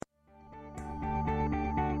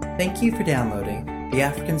Thank you for downloading the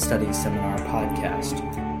African Studies Seminar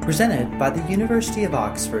podcast, presented by the University of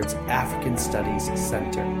Oxford's African Studies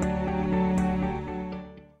Centre. I'm going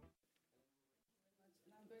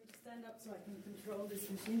to stand up so I can control this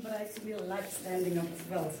machine, but I actually like standing up as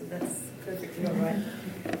well, so that's perfectly all right.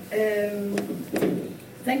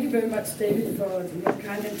 Thank you very much, David, for your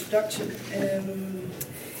kind introduction.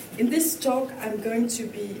 In this talk, I'm going to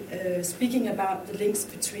be speaking about the links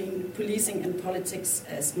between policing and politics,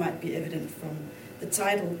 as might be evident from the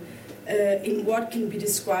title, in what can be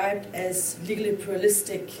described as legally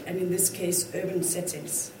pluralistic, and in this case, urban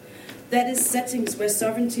settings. That is, settings where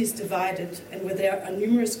sovereignty is divided and where there are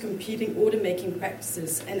numerous competing order-making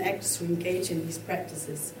practices and actors who engage in these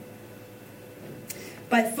practices.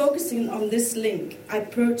 By focusing on this link, I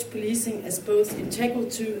approach policing as both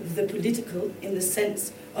integral to the political in the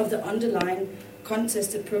sense of the underlying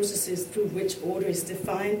contested processes through which order is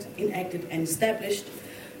defined, enacted, and established,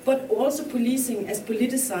 but also policing as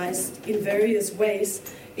politicized in various ways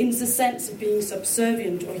in the sense of being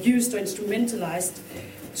subservient or used or instrumentalized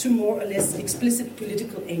to more or less explicit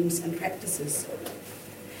political aims and practices.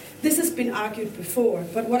 This has been argued before,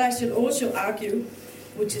 but what I shall also argue,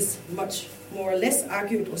 which is much more or less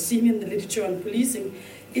argued or seen in the literature on policing,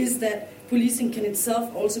 is that policing can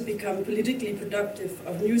itself also become politically productive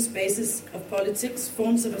of new spaces of politics,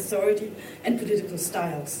 forms of authority, and political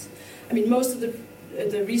styles. I mean, most of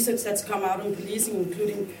the research that's come out on policing,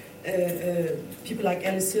 including people like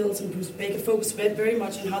Alice Hills and Bruce Baker, focus very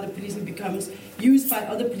much on how the policing becomes used by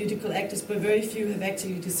other political actors, but very few have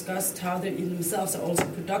actually discussed how they in themselves are also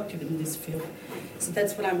productive in this field. So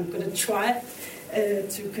that's what I'm going to try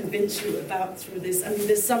to convince you about through this. I mean,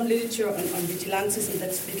 there's some literature on vigilantism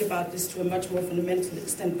that speak about this to a much more fundamental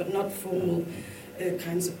extent, but not formal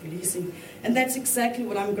kinds of policing. And that's exactly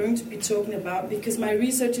what I'm going to be talking about, because my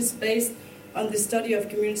research is based on the study of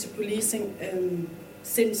community policing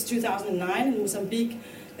since 2009 in Mozambique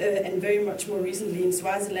and very much more recently in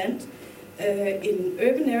Swaziland. In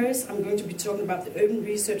urban areas, I'm going to be talking about the urban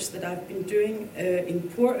research that I've been doing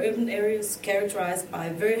in poor urban areas characterized by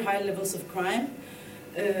very high levels of crime,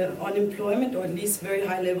 unemployment, or at least very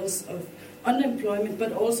high levels of unemployment,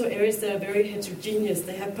 but also areas that are very heterogeneous.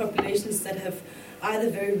 They have populations that have either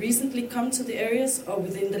very recently come to the areas or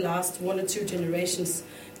within the last 1 or 2 generations,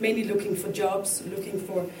 mainly looking for jobs, looking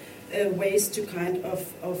for ways to kind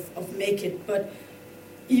of make it. But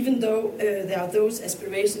even though there are those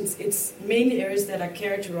aspirations, it's mainly areas that are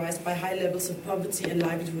characterized by high levels of poverty and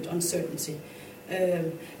livelihood uncertainty.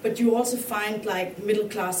 But you also find like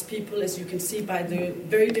middle-class people, as you can see by the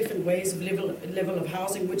very different ways of level of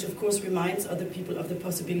housing, which of course reminds other people of the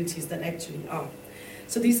possibilities that actually are.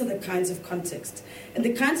 So these are the kinds of contexts. And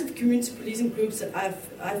the kinds of community policing groups that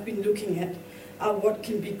I've been looking at are what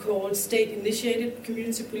can be called state-initiated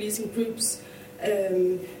community policing groups,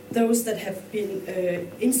 those that have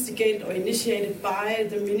been instigated or initiated by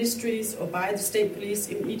the ministries or by the state police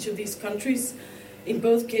in each of these countries, in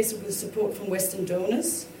both cases with support from Western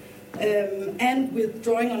donors, and with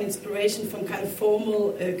drawing on inspiration from kind of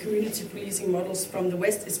formal community policing models from the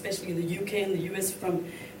West, especially the UK and the US from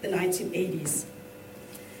the 1980s.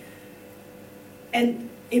 And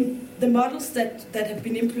the models that have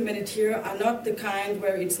been implemented here are not the kind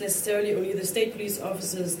where it's necessarily only the state police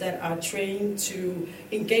officers that are trained to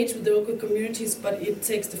engage with the local communities, but it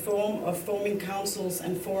takes the form of forming councils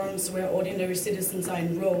and forums where ordinary citizens are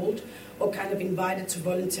enrolled or kind of invited to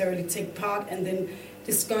voluntarily take part and then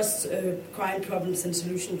discuss crime problems and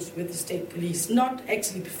solutions with the state police. Not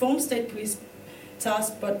actually perform state police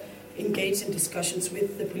tasks, but engage in discussions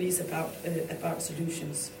with the police about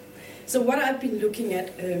solutions. So what I've been looking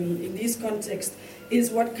at in these contexts is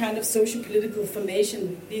what kind of socio-political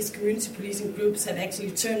formation these community policing groups have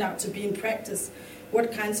actually turned out to be in practice,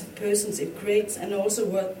 what kinds of persons it creates, and also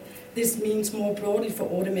what this means more broadly for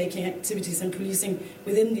order-making activities and policing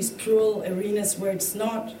within these plural arenas where it's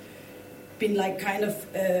not been like kind of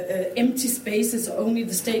empty spaces or only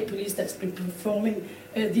the state police that's been performing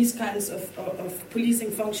these kinds of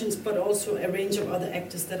policing functions, but also a range of other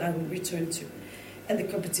actors that I will return to, and the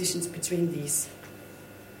competitions between these.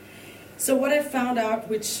 So what I found out,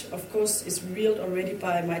 which of course is revealed already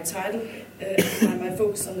by my title, by my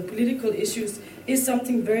focus on the political issues, is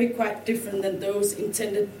something very quite different than those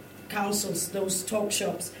intended councils, those talk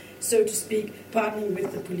shops, so to speak, partnering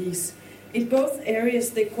with the police. In both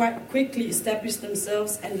areas, they quite quickly established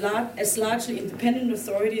themselves as largely independent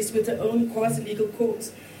authorities with their own quasi-legal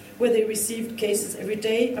courts, where they received cases every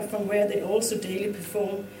day, and from where they also daily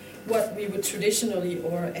perform what we would traditionally,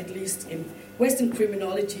 or at least in Western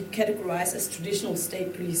criminology categorized as traditional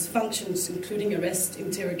state police functions, including arrest,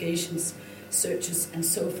 interrogations, searches, and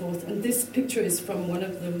so forth. And this picture is from one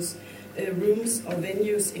of those rooms or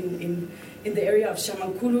venues in the area of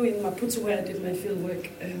Shamankulu in Maputo, where I did my fieldwork.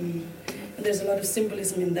 And there's a lot of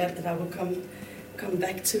symbolism in that I will come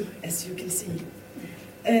back to, as you can see.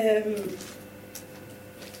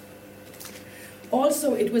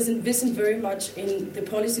 Also, it was envisioned very much in the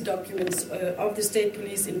policy documents of the state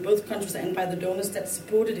police in both countries and by the donors that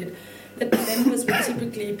supported it, that the members would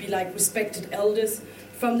typically be like respected elders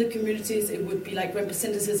from the communities. It would be like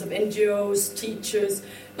representatives of NGOs, teachers.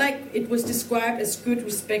 Like it was described as good,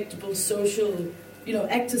 respectable social,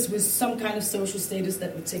 actors with some kind of social status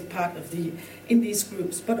that would take part in these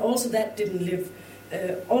groups. But also that didn't live.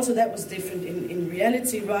 Also that was different in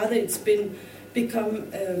reality. Rather, it's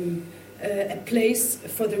become a place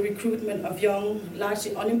for the recruitment of young,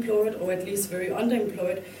 largely unemployed or at least very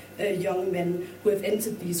underemployed young men who have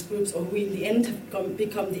entered these groups, or who in the end have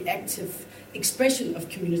become the active expression of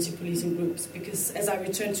community policing groups. Because as I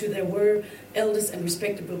returned to, there were elders and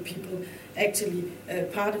respectable people actually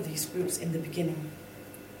part of these groups in the beginning.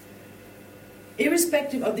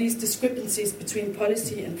 Irrespective of these discrepancies between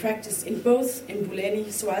policy and practice in both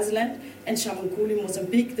Mbuleni, Swaziland, and Shamankulu,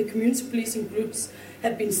 Mozambique, the community policing groups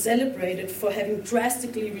have been celebrated for having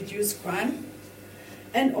drastically reduced crime,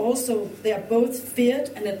 and also they are both feared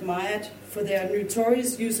and admired for their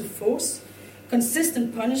notorious use of force,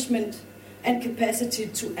 consistent punishment, and capacity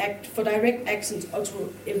to act for direct actions or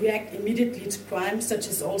to react immediately to crime, such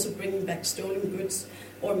as also bringing back stolen goods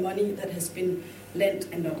or money that has been lent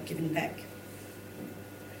and not given back.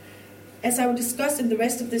 As I will discuss in the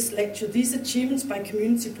rest of this lecture, these achievements by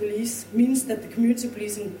community police means that the community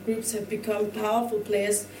policing groups have become powerful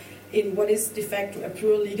players in what is de facto a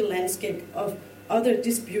plural legal landscape of other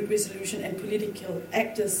dispute resolution and political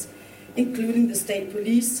actors, including the state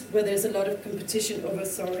police, where there's a lot of competition over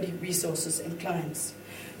authority, resources, and clients.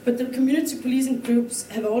 But the community policing groups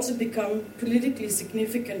have also become politically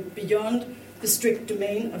significant beyond the strict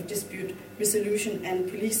domain of dispute resolution and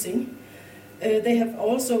policing. They have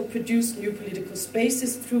also produced new political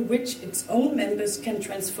spaces through which its own members can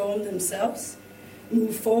transform themselves,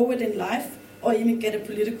 move forward in life, or even get a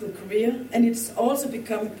political career. And it's also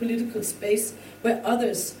become a political space where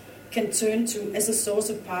others can turn to as a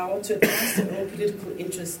source of power to advance their own political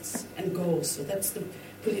interests and goals. So that's the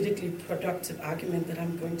politically productive argument that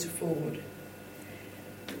I'm going to forward.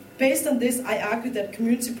 Based on this, I argue that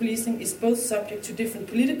community policing is both subject to different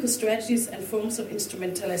political strategies and forms of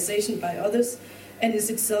instrumentalization by others, and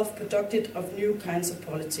is itself productive of new kinds of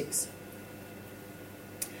politics.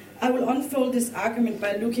 I will unfold this argument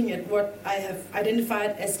by looking at what I have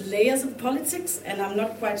identified as layers of politics, and I'm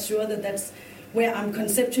not quite sure that that's where I'm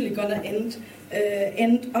conceptually going to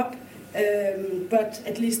end up, but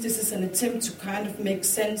at least this is an attempt to kind of make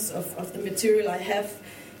sense of the material I have.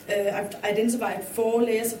 I've identified 4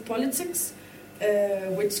 layers of politics,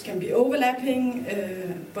 which can be overlapping,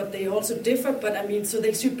 but they also differ. But I mean, so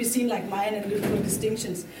they should be seen like minor analytical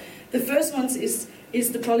distinctions. The first one is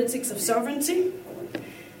the politics of sovereignty.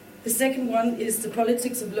 The second one is the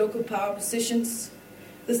politics of local power positions.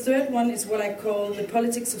 The third one is what I call the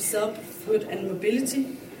politics of selfhood and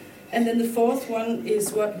mobility. And then the fourth one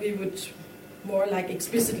is what we would more like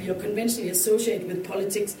explicitly or conventionally associate with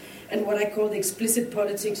politics, and what I call the explicit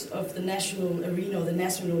politics of the national arena, or the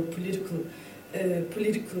national political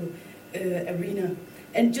arena.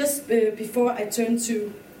 And just before I turn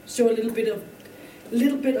to show a little bit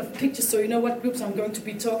of pictures, so you know what groups I'm going to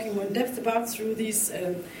be talking more in depth about through these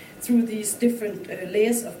different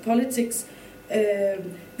layers of politics.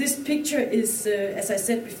 This picture is, as I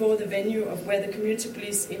said before, the venue of where the community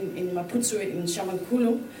police in Maputo, in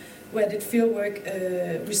Shamankulu, where did fieldwork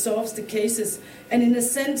resolves the cases, and in a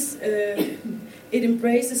sense it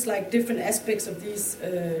embraces like different aspects of these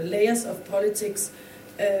layers of politics.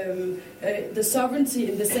 The sovereignty,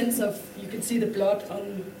 in the sense of, you can see the blood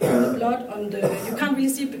on the you can't really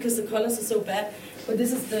see it because the colors are so bad, but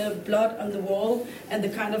this is the blood on the wall and the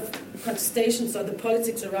kind of contestations or the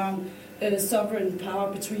politics around sovereign power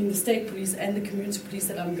between the state police and the community police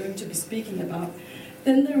that I'm going to be speaking about.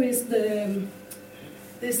 Then there is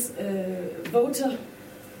this voter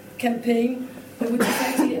campaign, which is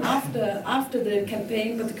actually after the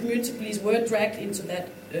campaign, but the community police were dragged into that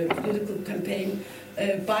political campaign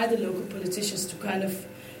by the local politicians to kind of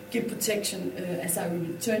give protection, as I will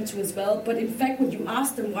return to as well. But in fact, when you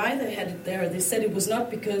asked them why they had it there, they said it was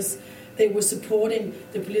not because they were supporting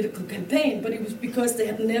the political campaign, but it was because they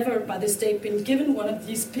had never, by the state, been given one of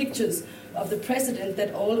these pictures of the president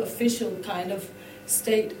that all official kind of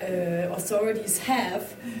state authorities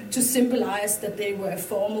have to symbolize that they were a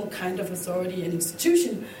formal kind of authority and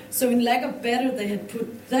institution. So in lack of better, they had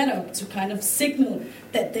put that up to kind of signal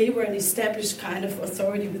that they were an established kind of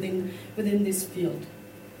authority within this field.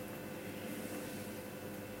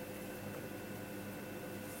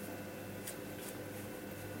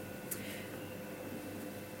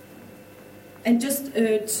 And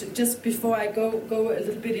just before I go a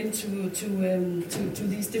little bit into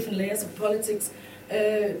these different layers of politics,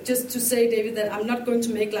 just to say, David, that I'm not going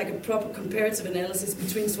to make like a proper comparative analysis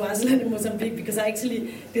between Swaziland and Mozambique, because I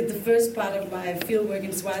actually did the first part of my fieldwork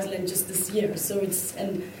in Swaziland just this year.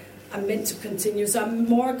 And I'm meant to continue. So I'm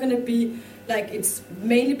more going to be like, it's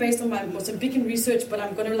mainly based on my Mozambican research, but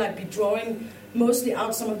I'm going to like be drawing mostly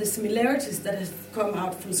out some of the similarities that have come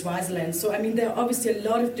out from Swaziland. So, I mean, there are obviously a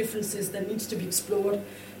lot of differences that needs to be explored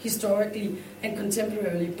historically and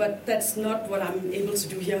contemporarily, but that's not what I'm able to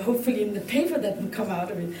do here. Hopefully in the paper that will come out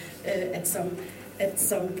of it at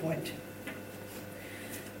some point.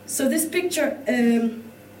 So this picture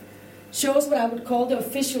shows what I would call the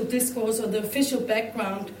official discourse or the official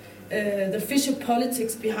background, the official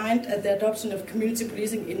politics behind the adoption of community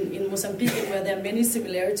policing in Mozambique, and where there are many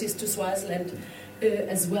similarities to Swaziland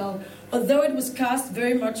as well. Although it was cast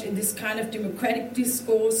very much in this kind of democratic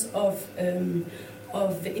discourse of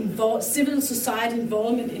civil society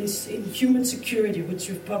involvement in human security, which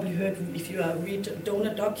you've probably heard if you read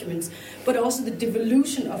donor documents, but also the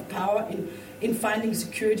devolution of power in finding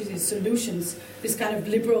security solutions, this kind of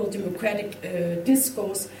liberal democratic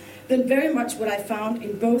discourse, then very much what I found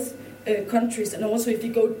in both countries, and also if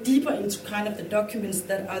you go deeper into kind of the documents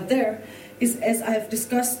that are there, is, as I have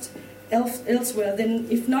discussed elsewhere, then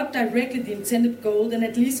if not directly the intended goal, then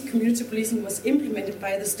at least community policing was implemented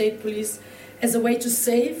by the state police as a way to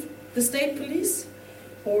save the state police,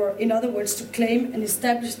 or in other words, to claim and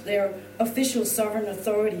establish their official sovereign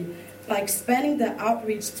authority by expanding their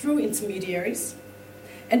outreach through intermediaries,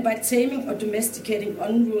 and by taming or domesticating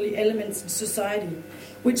unruly elements in society,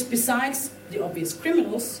 which besides the obvious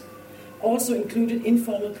criminals, also included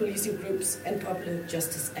informal policing groups and popular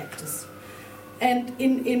justice actors. And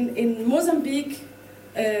in Mozambique,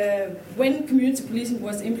 when community policing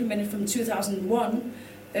was implemented from 2001,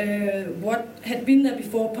 what had been there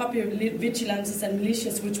before, popular vigilantes and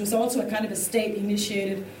militias, which was also a kind of a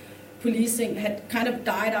state-initiated policing, had kind of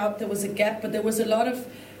died out. There was a gap, but there was a lot of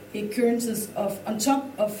occurrences of, on top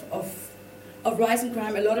of rising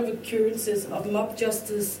crime, a lot of occurrences of mob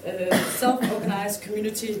justice, self-organized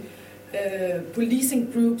community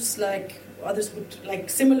policing groups, like others would, like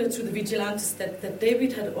similar to the vigilantes that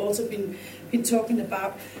David had also been talking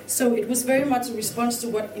about. So it was very much a response to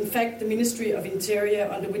what, in fact, the Ministry of Interior,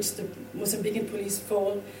 under which the Mozambican police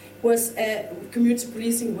fall, was community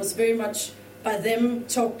policing was very much by them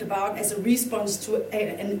talked about as a response to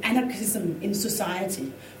an anarchism in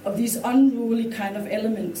society of these unruly kind of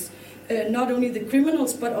elements. Not only the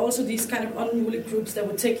criminals, but also these kind of unruly groups that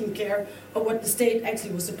were taking care of what the state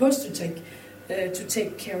actually was supposed to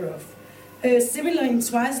take care of. Similar in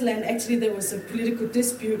Swaziland, actually there was a political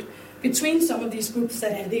dispute between some of these groups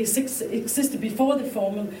that had existed before the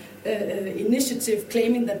formal initiative,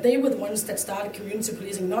 claiming that they were the ones that started community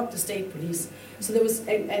policing, not the state police. So there was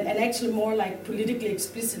an actually more like politically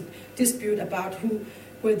explicit dispute about who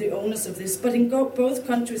were the owners of this. But in both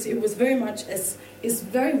countries, it was very much, as is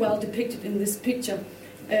very well depicted in this picture,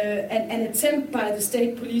 an attempt by the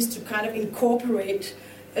state police to kind of incorporate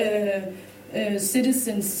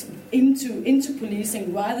citizens into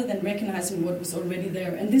policing rather than recognizing what was already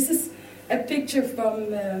there. And this is a picture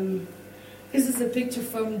from the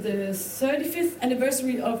 35th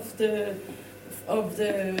anniversary of the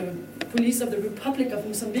police of the Republic of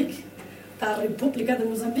Mozambique, da República de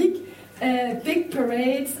Mozambique. Big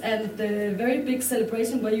parades and very big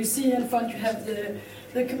celebration where you see in front you have the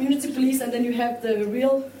community police, and then you have the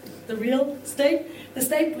real state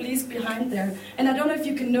police behind there. And I don't know if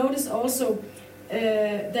you can notice also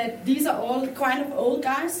that these are all kind of old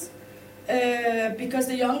guys, because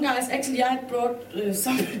the young guys, actually I brought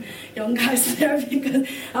some young guys there because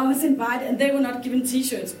I was invited, and they were not given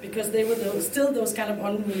t-shirts because they were still those kind of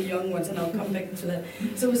unruly young ones, and I'll come back to that.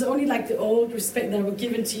 So it was only like the old respect that were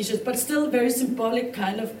given t-shirts, but still very symbolic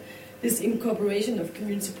kind of this incorporation of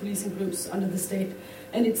community policing groups under the state.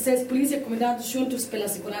 And it says Polícia e Comunidade Juntos pela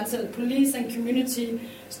Segurança, police and community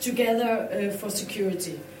together for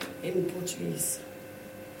security in Portuguese.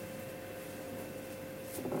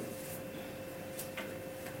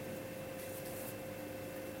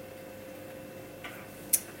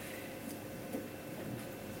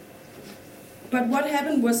 But what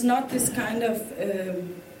happened was not this kind of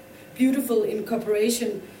beautiful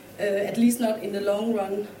incorporation at least not in the long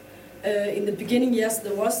run. In the beginning, yes,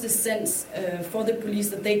 there was this sense for the police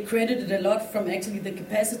that they credited a lot from actually the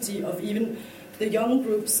capacity of even the young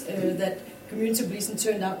groups that community policing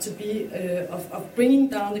turned out to be of bringing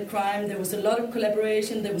down the crime. There was a lot of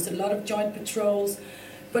collaboration, there was a lot of joint patrols,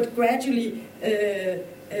 but gradually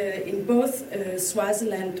in both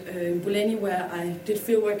Swaziland, Mbuleni, where I did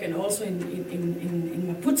fieldwork, and also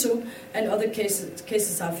in Maputo and other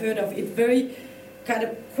cases I've heard of, it very kind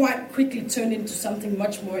of quite quickly turned into something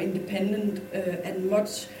much more independent and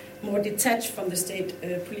much more detached from the state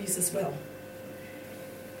police as well.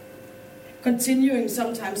 Continuing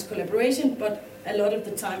sometimes collaboration, but a lot of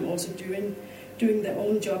the time also doing their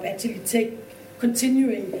own job, actually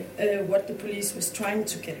continuing what the police was trying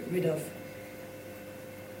to get rid of.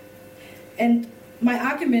 And my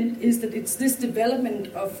argument is that it's this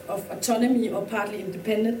development of autonomy or partly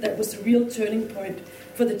independent that was the real turning point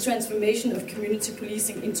for the transformation of community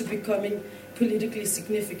policing into becoming politically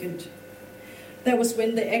significant. That was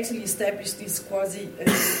when they actually established these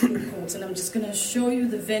quasi-group courts, and I'm just going to show you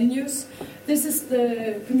the venues. This is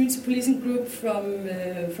the community policing group from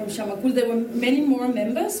Shamankulu. There were many more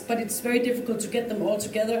members, but it's very difficult to get them all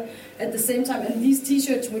together at the same time. And these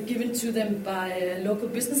T-shirts were given to them by a local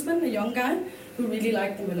businessman, a young guy, who really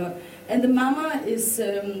liked them a lot. And the mama is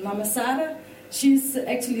Mama Sara. She's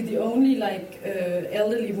actually the only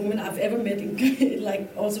elderly woman I've ever met,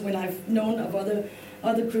 also when I've known of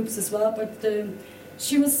other groups as well, but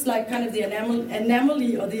she was like kind of the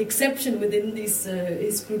anomaly or the exception within this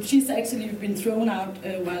group. She's actually been thrown out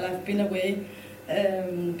while I've been away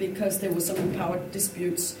because there were some empowered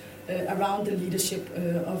disputes around the leadership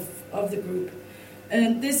of the group.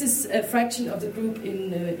 And this is a fraction of the group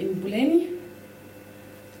in Mbuleni.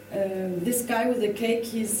 This guy with the cake,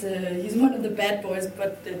 he's one of the bad boys,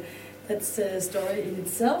 but that's a story in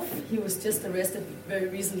itself. He was just arrested very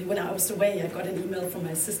recently. When I was away, I got an email from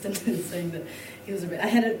my assistant saying that he was arrested. I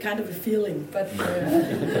had a kind of a feeling, but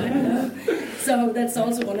I don't know. So that's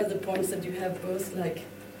also one of the points, that you have both like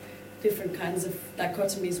different kinds of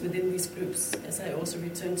dichotomies within these groups, as I also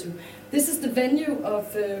return to. This is the venue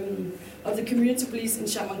of the community police in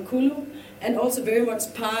Shamankulu, and also very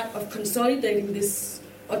much part of consolidating this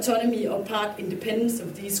autonomy or part independence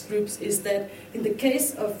of these groups is that in the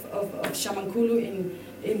case of Shamankulu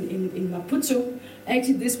in Maputo,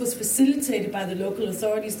 actually this was facilitated by the local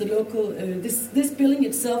authorities. The local this building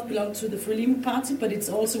itself belonged to the Frelimo party, but it's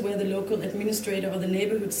also where the local administrator or the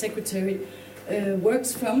neighborhood secretary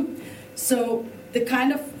works from. So the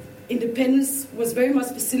kind of independence was very much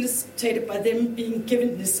facilitated by them being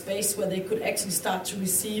given this space where they could actually start to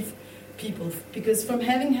receive people, because from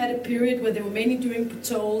having had a period where they were mainly doing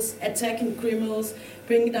patrols, attacking criminals,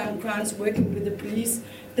 bringing down crimes, working with the police,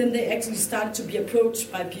 then they actually started to be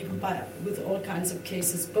approached by people with all kinds of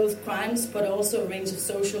cases, both crimes but also a range of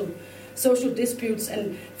social disputes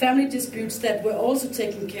and family disputes that were also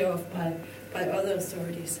taken care of by other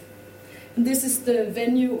authorities. And this is the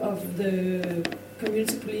venue of the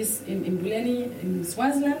community police in Mbuleni in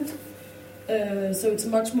Swaziland. So it's a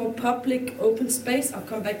much more public, open space. I'll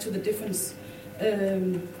come back to the difference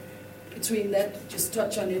between that, just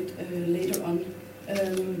touch on it later on.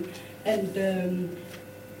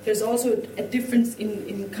 There's also a difference in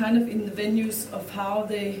the venues of how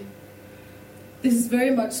they... This is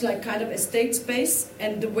very much like kind of a state space,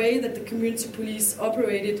 and the way that the community police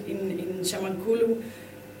operated in Shamankulu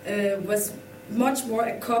was much more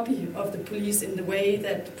a copy of the police in the way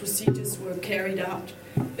that procedures were carried out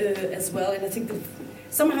as well. And I think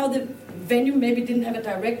somehow the venue maybe didn't have a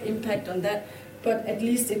direct impact on that, but at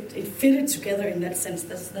least it fitted together in that sense.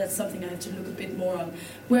 That's something I have to look a bit more on.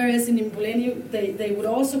 Whereas in Mbuleni, they would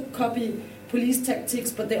also copy police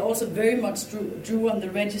tactics, but they also very much drew on the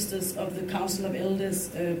registers of the Council of Elders,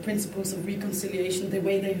 principles of reconciliation, the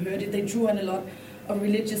way they heard it. They drew on a lot of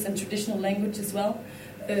religious and traditional language as well.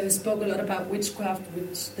 Spoke a lot about witchcraft,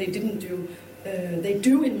 which they didn't do. They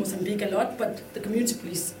do in Mozambique a lot, but the community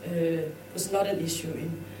police was not an issue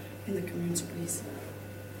in the community police.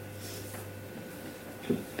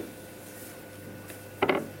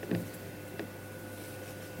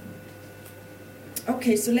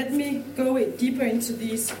 Okay, so let me go deeper into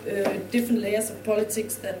these different layers of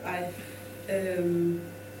politics that I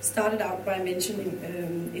started out by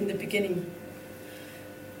mentioning in the beginning.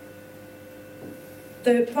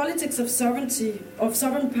 The politics of sovereignty, of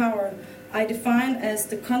sovereign power, I define as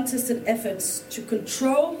the contested efforts to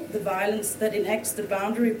control the violence that enacts the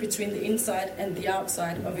boundary between the inside and the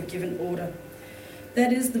outside of a given order.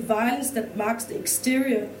 That is, the violence that marks the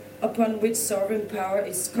exterior upon which sovereign power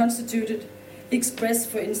is constituted, expressed,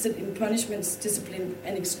 for instance, in punishments, discipline,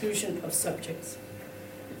 and exclusion of subjects.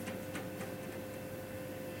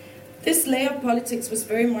 This layer of politics was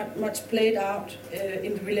very much played out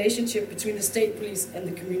in the relationship between the state police and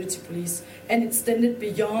the community police, and extended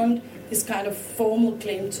beyond this kind of formal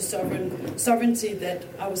claim to sovereignty that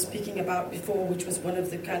I was speaking about before, which was one of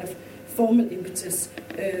the kind of formal impetus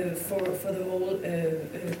for the whole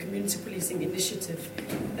community policing initiative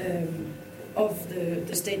of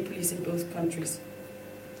the state police in both countries.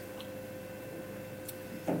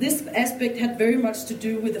 This aspect had very much to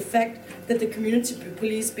do with the fact that the community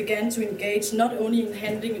police began to engage not only in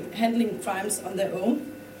handling crimes on their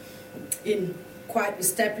own, in quite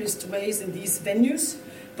established ways in these venues,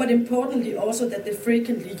 but importantly also that they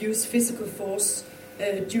frequently use physical force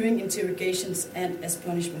during interrogations and as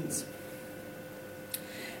punishments.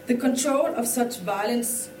 The control of such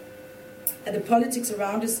violence and the politics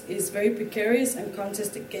around us is very precarious and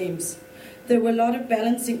contested games. There were a lot of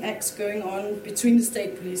balancing acts going on between the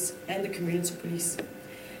state police and the community police.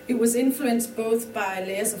 It was influenced both by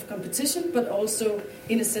layers of competition, but also,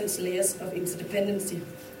 in a sense, layers of interdependency.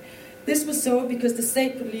 This was so because the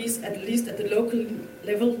state police, at least at the local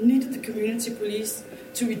level, needed the community police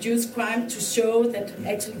to reduce crime, to show that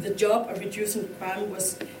actually the job of reducing crime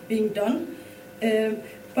was being done.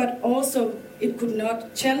 But also, it could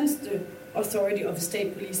not challenge the authority of the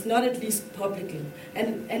state police, not at least publicly,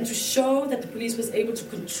 and to show that the police was able to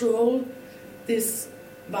control this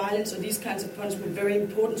violence or these kinds of punishment, very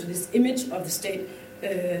important to this image of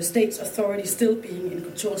the state's authority still being in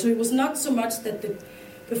control. So it was not so much that the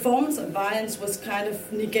performance of violence was kind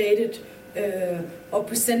of negated or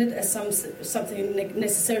presented as something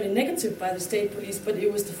necessarily negative by the state police, but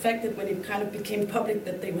it was the fact that when it kind of became public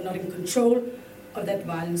that they were not in control of that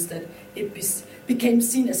violence, that it became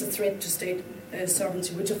seen as a threat to state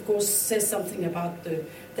sovereignty, which of course says something about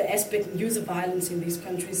the aspect and use of violence in these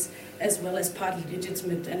countries, as well as partly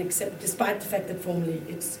legitimate and accepted, despite the fact that formally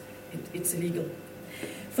it's illegal.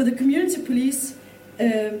 For the community police,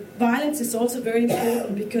 violence is also very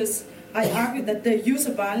important because I argue that their use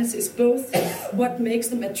of violence is both what makes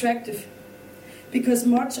them attractive, because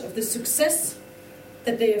much of the success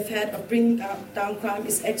that they have had of bringing down crime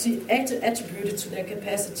is actually attributed to their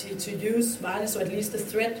capacity to use violence, or at least the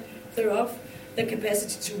threat thereof, their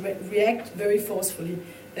capacity to react very forcefully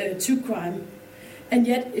to crime. And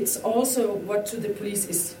yet it's also what to the police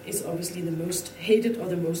is obviously the most hated or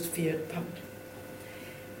the most feared part.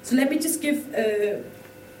 So let me just give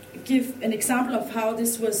an example of how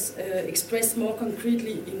this was expressed more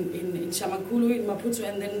concretely in Shamankulu, in Maputo,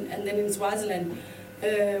 and then in Swaziland,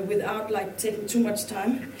 without taking too much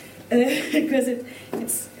time, because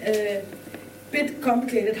it's a bit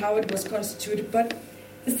complicated how it was constituted. But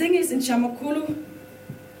the thing is, in Shamankulu,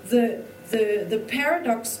 the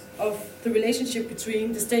paradox of the relationship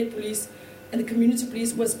between the state police and the community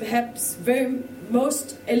police was perhaps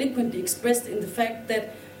most eloquently expressed in the fact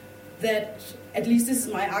that at least this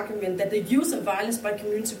is my argument, that the use of violence by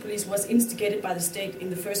community police was instigated by the state in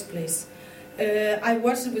the first place. I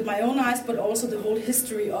watched it with my own eyes, but also the whole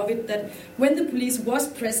history of it, that when the police was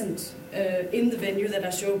present in the venue that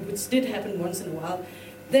I showed, which did happen once in a while,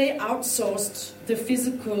 they outsourced the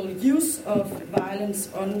physical use of violence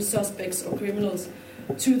on suspects or criminals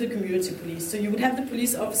to the community police. So you would have the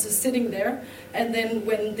police officers sitting there, and then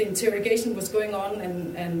when the interrogation was going on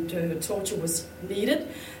and torture was needed,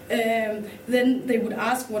 then they would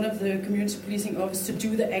ask one of the community policing officers to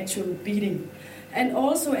do the actual beating. And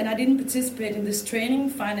also, and I didn't participate in this training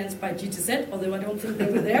financed by GTZ, although I don't think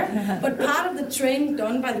they were there, but part of the training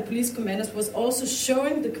done by the police commanders was also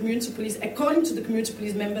showing the community police, according to the community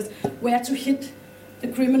police members, where to hit the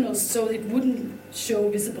criminals so it wouldn't show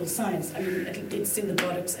visible signs. I mean, it's in the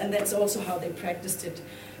buttocks, and that's also how they practiced it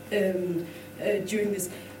during this.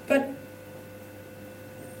 But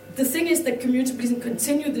the thing is that community policing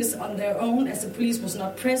continued this on their own, as the police was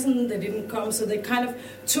not present, they didn't come, so they kind of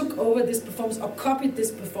took over this performance or copied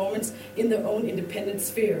this performance in their own independent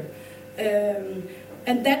sphere.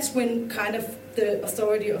 And that's when kind of the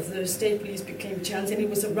authority of the state police became challenged, and it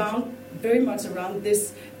was very much around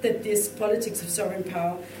this, that this politics of sovereign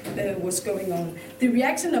power was going on. The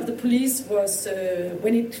reaction of the police was,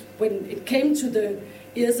 when it came to the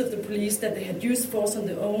ears of the police, that they had used force on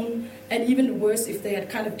their own, and even worse, if they had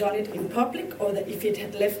kind of done it in public, or that if it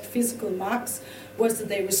had left physical marks, was that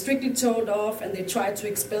they were strictly told off and they tried to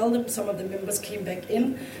expel them. Some of the members came back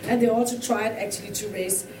in, and they also tried actually to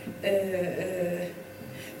raise,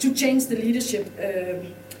 to change the leadership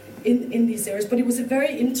in these areas. But it was a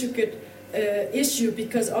very intricate issue,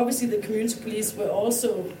 because obviously the community police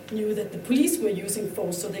also knew that the police were using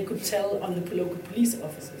force, so they could tell on the local police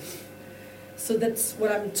officers. So that's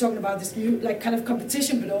what I'm talking about, this kind of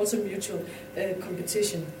competition, but also mutual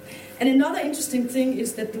competition. And another interesting thing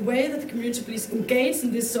is that the way that the community police engaged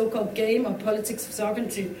in this so-called game of politics of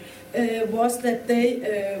sovereignty was that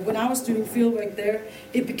they, when I was doing fieldwork there,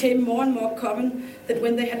 it became more and more common that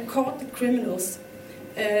when they had caught the criminals,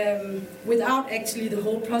 without actually the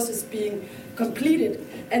whole process being completed,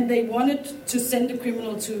 and they wanted to send the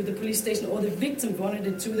criminal to the police station, or the victim wanted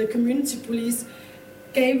it to, the community police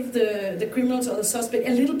gave the criminals or the suspect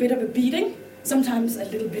a little bit of a beating, sometimes a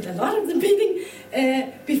lot of the beating,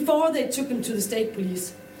 before they took them to the state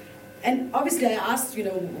police. And obviously I asked,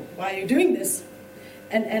 why are you doing this?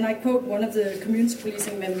 And I quote one of the community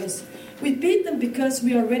policing members, "We beat them because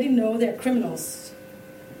we already know they're criminals.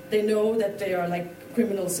 They know that they are like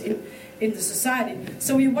criminals in the society.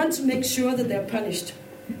 So we want to make sure that they're punished,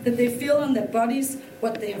 that they feel on their bodies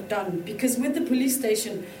what they have done. Because with the police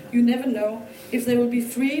station, you never know if they will be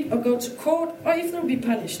freed or go to court or if they'll be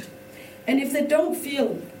punished. And if they don't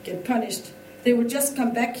get punished, they will just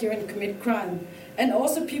come back here and commit crime. And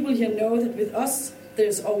also people here know that with us,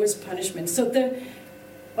 there's always punishment." So the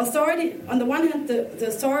authority, on the one hand, the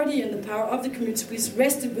authority and the power of the community police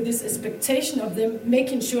rested with this expectation of them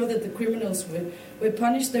making sure that the criminals were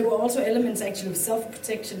punished. There were also elements actually of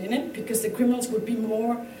self-protection in it, because the criminals would be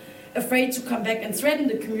more afraid to come back and threaten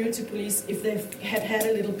the community police if they had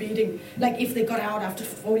a little beating, like if they got out after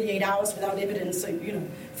 48 hours without evidence,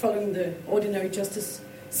 following the ordinary justice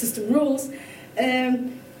system rules.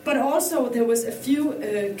 But also there was a few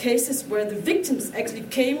cases where the victims actually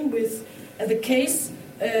came with the case,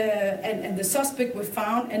 and the suspect were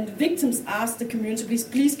found, and the victims asked the community police,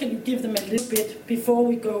 "Please, can you give them a little bit before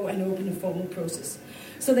we go and open a formal process?"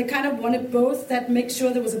 So they kind of wanted both that, make sure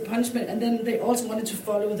there was a punishment, and then they also wanted to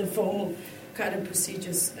follow the formal kind of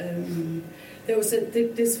procedures. There was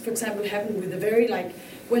this, for example, happened with a very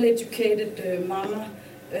well-educated mama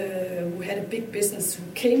who had a big business, who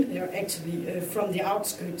came there actually from the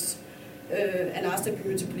outskirts and asked the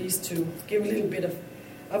community police to give a little bit of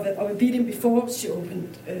a beating before she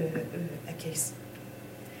opened a case.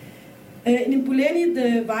 In Mbuleni, the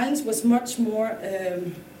violence was much more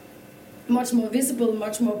visible,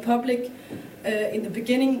 much more public. In the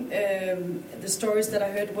beginning, the stories that I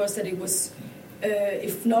heard was that it was,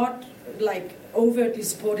 if not overtly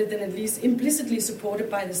supported, then at least implicitly supported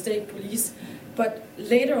by the state police. But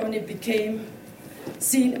later on, it became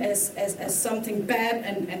seen as something bad,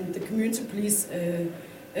 and the community police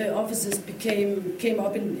officers came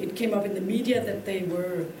up in the media that they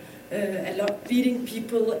were a lot beating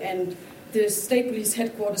people, and the state police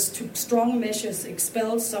headquarters took strong measures,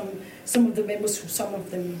 expelled some of the members, some of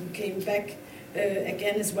them who came back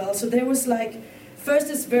again as well. So there was first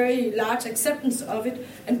this very large acceptance of it,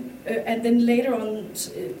 and then later on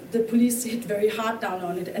the police hit very hard down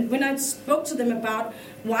on it. And when I spoke to them about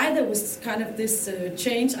why there was kind of this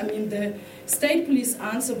change, I mean, the state police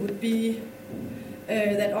answer would be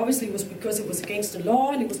that obviously it was because it was against the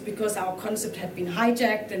law, and it was because our concept had been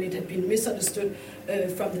hijacked and it had been misunderstood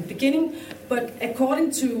from the beginning. But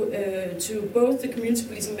according to both the community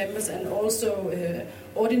policing members and also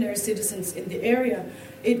ordinary citizens in the area,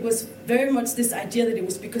 it was very much this idea that it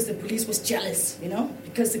was because the police was jealous,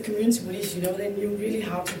 because the community police, they knew really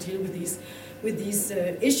how to deal with these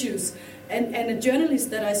issues. And a journalist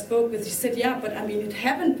that I spoke with, he said, yeah, but I mean, it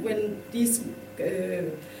happened when these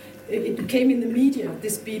it came in the media,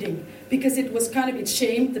 this beating, because it was it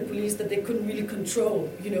shamed the police that they couldn't really control,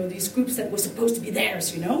 these groups that were supposed to be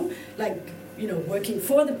theirs, working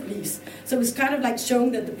for the police. So it was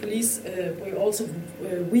showing that the police were also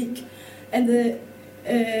weak. And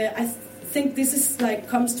I think this is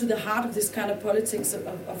comes to the heart of this kind of politics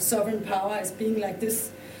of sovereign power as being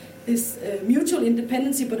this mutual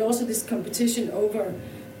independency, but also this competition over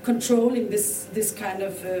controlling this kind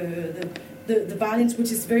of the violence,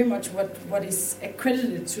 which is very much what is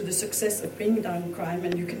accredited to the success of bringing down crime,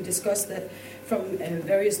 and you can discuss that from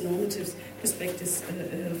various normative perspectives,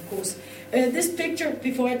 of course. This picture,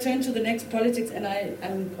 before I turn to the next politics, and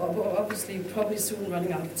I'm obviously probably soon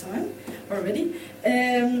running out of time already,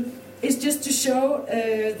 is just to show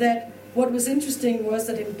that what was interesting was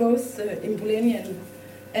that in both Mbuleni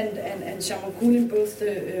and Shamankulu, in both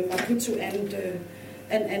Maputo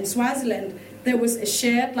and Swaziland, there was a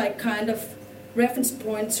shared kind of reference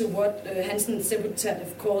point to what Hansen and Sebutat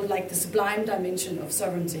have called the sublime dimension of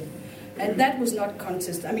sovereignty. And that was not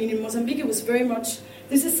contest. I mean, in Mozambique it was very much,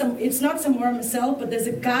 it's not Samora Marcel, but there's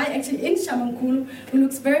a guy actually in Shamankulu who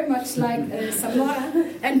looks very much like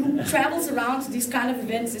Samora, and who travels around to these kind of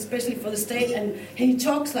events, especially for the state, and he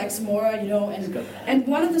talks like Samora, and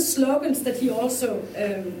one of the slogans that he also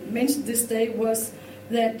mentioned this day was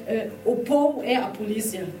that o povo é a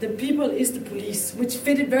polícia, the people is the police, which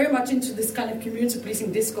fitted very much into this kind of community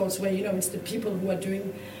policing discourse where, you know, it's the people who are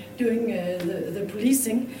doing the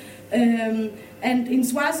policing. And in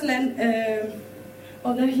Swaziland,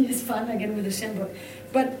 although he is fun again with the Shembok,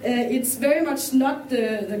 but it's very much not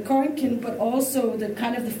the Korinkin, but also the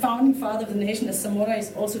kind of the founding father of the nation, as Samora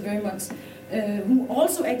is also very much, who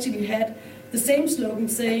also actually had the same slogan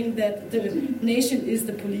saying that the nation is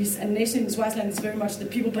the police, and nation in Swaziland is very much the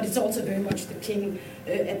people, but it's also very much the king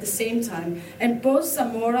at the same time. And both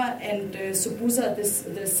Samora and Sobuza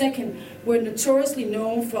the second were notoriously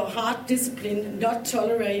known for hard discipline, not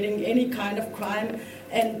tolerating any kind of crime,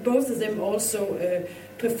 and both of them also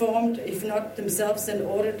performed, if not themselves, then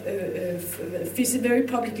ordered very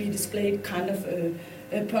publicly displayed kind of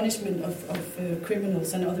punishment of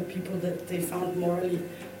criminals and other people that they found morally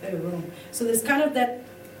wrong. So there's kind of that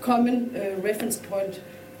common reference point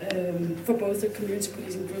for both the community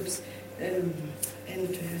policing groups and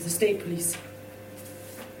the state police.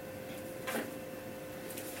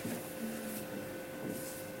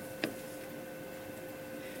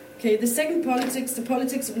 Okay, the second politics, the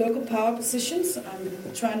politics of local power positions.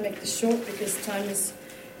 I'm trying to make this short because time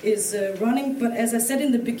is running. But as I said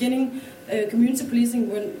in the beginning, community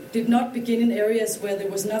policing did not begin in areas where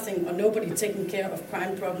there was nothing or nobody taking care of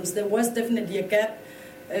crime problems. There was definitely a gap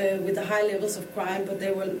with the high levels of crime, but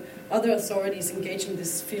there were other authorities engaging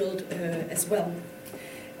this field as well.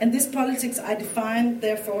 And this politics I define,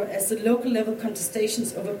 therefore, as the local level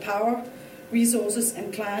contestations over power, resources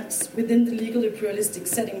and clients within the legally pluralistic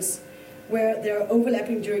settings where there are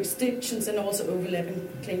overlapping jurisdictions and also overlapping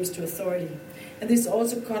claims to authority. And this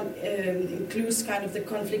also includes kind of the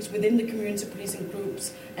conflicts within the community policing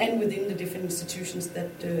groups and within the different institutions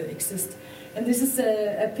that exist. And this is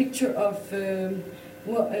a picture of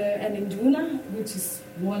an induna, which is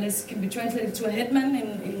more or less can be translated to a headman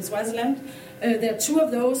in Swaziland. There are two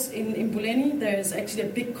of those in Buleni. There is actually a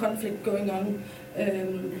big conflict going on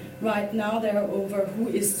right now there over who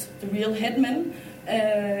is the real headman.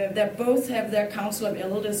 They both have their council of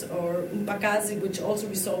elders or Mbagazi, which also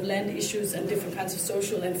resolve land issues and different kinds of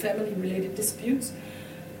social and family-related disputes.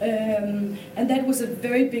 And that was a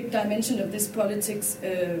very big dimension of this politics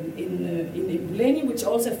in Buleni, which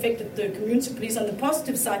also affected the community police. On the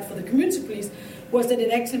positive side for the community police was that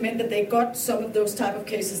it actually meant that they got some of those type of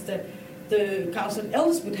cases that the council of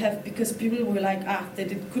elders would have, because people were like, they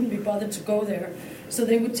couldn't be bothered to go there. So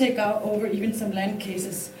they would take over even some land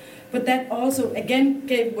cases. But that also, again,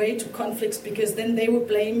 gave way to conflicts, because then they were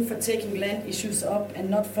blamed for taking land issues up and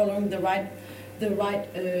not following the right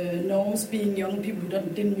norms, being young people who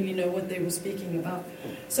didn't really know what they were speaking about.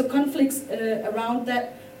 So conflicts around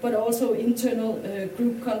that, but also internal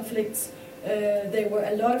group conflicts. There were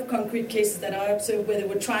a lot of concrete cases that I observed where they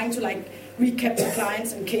were trying to recapture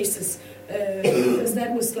clients and cases, because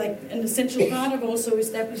that was like an essential part of also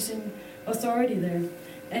establishing authority there.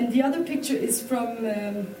 And the other picture is from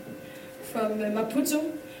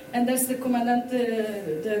Maputo, and that's the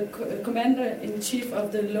commander-in-chief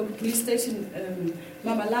of the local police station,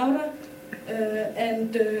 Mama Laura,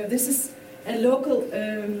 and this is a local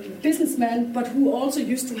businessman, but who also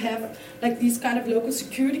used to have these kind of local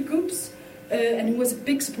security groups, and he was a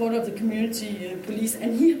big supporter of the community police,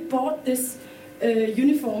 and he bought this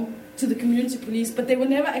uniform to the community police, but they were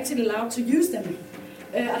never actually allowed to use them.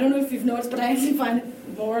 I don't know if you've noticed, but I actually find it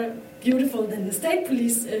more beautiful than the state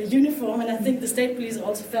police uniform, and I think the state police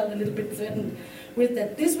also felt a little bit threatened with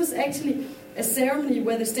that. This was actually a ceremony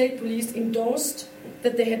where the state police endorsed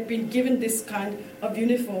that they had been given this kind of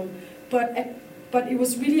uniform, but it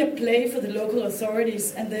was really a play for the local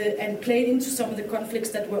authorities and played into some of the conflicts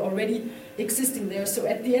that were already existing there. So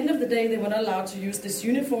at the end of the day, they were not allowed to use this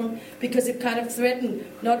uniform because it kind of threatened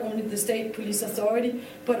not only the state police authority,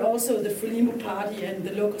 but also the Frelimo party and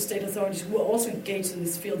the local state authorities who were also engaged in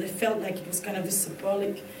this field. They felt like it was kind of a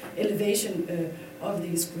symbolic elevation of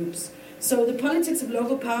these groups. So the politics of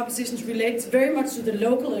local power positions relates very much to the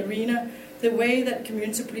local arena, the way that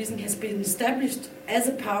community policing has been established as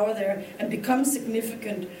a power there and become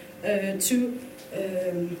significant to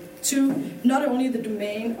not only the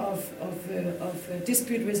domain of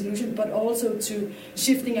dispute resolution, but also to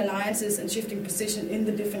shifting alliances and shifting position in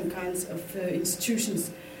the different kinds of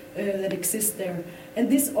institutions that exist there. And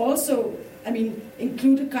this also,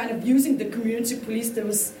 included kind of using the community police. There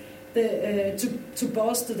was to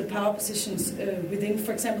bolster the power positions within,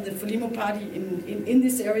 for example, the Frelimo party in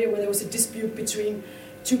this area where there was a dispute between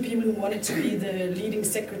two people who wanted to be the leading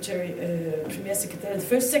secretary, premier secretary, the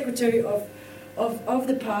first secretary of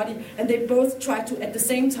the party, and they both tried to at the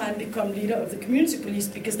same time become leader of the community police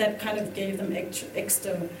because that kind of gave them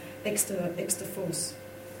extra force.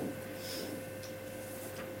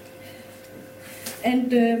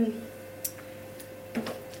 And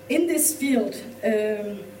in this field,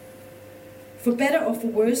 for better or for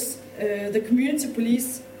worse, the community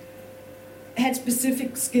police had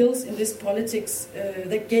specific skills in this politics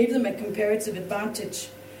that gave them a comparative advantage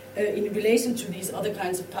in relation to these other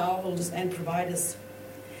kinds of power holders and providers.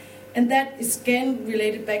 And that is again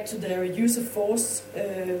related back to their use of force,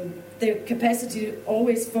 their capacity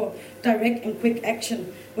always for direct and quick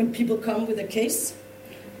action when people come with a case.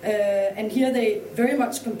 And here they very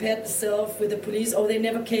much compared themselves with the police, or they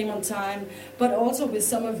never came on time, but also with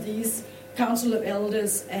some of these council of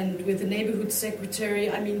elders and with the neighborhood secretary.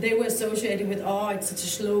 I mean, they were associated with, it's such a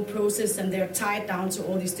slow process, and they're tied down to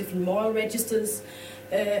all these different moral registers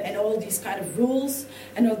and all these kind of rules.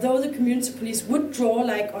 And although the community police would draw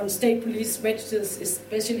like on state police registers,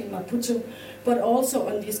 especially in Maputo, but also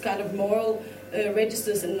on these kind of moral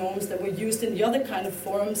registers and norms that were used in the other kind of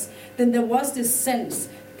forums, then there was this sense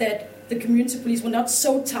that the community police were not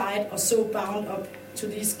so tied or so bound up to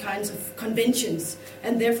these kinds of conventions,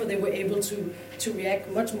 and therefore they were able to react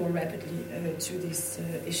much more rapidly to these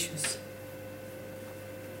issues.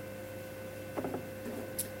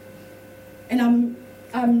 And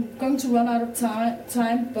I'm going to run out of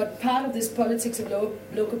time, but part of this politics of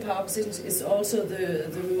local power positions is also the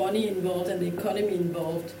money involved and the economy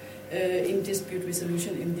involved in dispute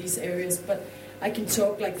resolution in these areas. But I can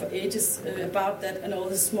talk like for ages about that, and all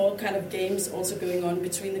the small kind of games also going on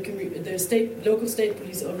between the local state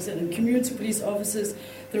police officers and community police officers,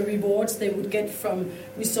 the rewards they would get from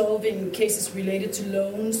resolving cases related to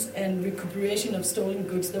loans and recuperation of stolen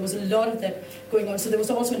goods. There was a lot of that going on. So there was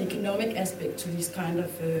also an economic aspect to these kind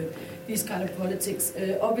of politics.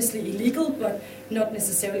 Obviously illegal, but not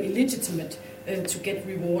necessarily illegitimate to get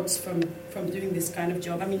rewards from doing this kind of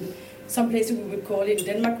job. I mean, some places we would call it, in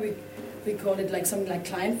Denmark we call it like something like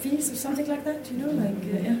client fees or something like that, you know, like,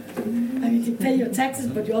 yeah. I mean, you pay your taxes,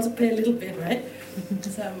 but you also pay a little bit, right?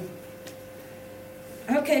 So,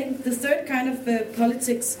 okay, the third kind of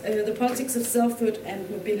politics, the politics of selfhood and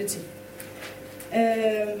mobility.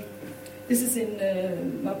 This is in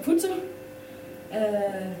Maputo.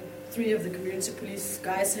 3 of the community police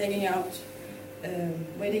guys hanging out,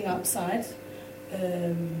 waiting outside.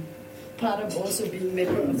 Part of also being a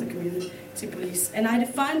member of the community police. And I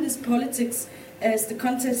define this politics as the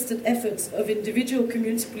contested efforts of individual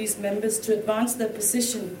community police members to advance their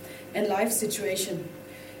position and life situation.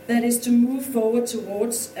 That is, to move forward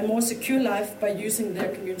towards a more secure life by using their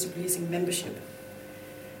community policing membership.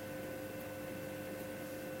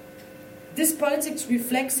 This politics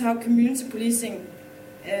reflects how community policing,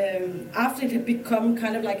 after it had become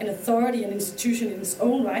kind of like an authority, an institution in its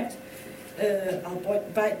own right,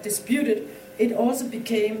 albeit disputed, it also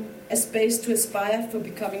became a space to aspire for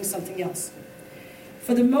becoming something else.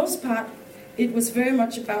 For the most part, it was very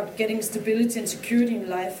much about getting stability and security in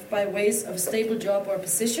life by ways of a stable job or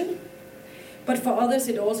position. But for others,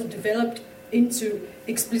 it also developed into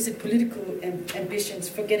explicit political ambitions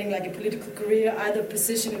for getting like a political career, either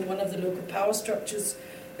position in one of the local power structures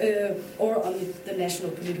or on the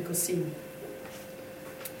national political scene.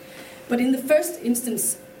 But in the first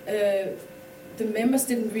instance, the members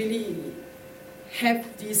didn't really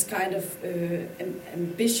have these kind of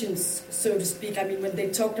ambitions, so to speak. I mean, when they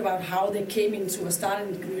talked about how they came into or started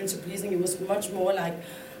in community policing, it was much more like,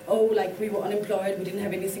 like we were unemployed, we didn't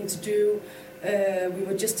have anything to do, we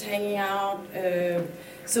were just hanging out,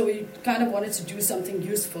 so we kind of wanted to do something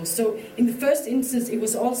useful. So in the first instance, it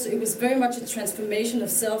was very much a transformation of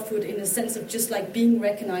selfhood in the sense of just like being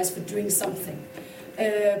recognized for doing something.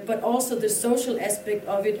 But also the social aspect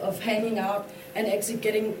of it, of hanging out and actually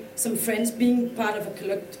getting some friends, being part of a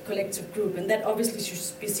collective group. And that obviously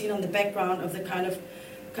should be seen on the background of the kind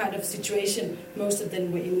of situation most of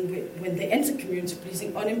them were in when they entered community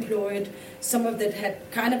policing, unemployed. Some of them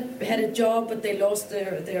had a job, but they lost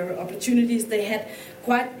their opportunities. They had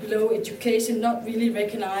quite low education, not really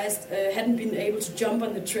recognized, hadn't been able to jump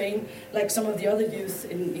on the train like some of the other youth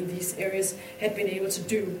in these areas had been able to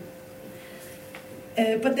do.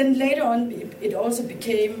 But then later on, it also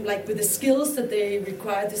became like with the skills that they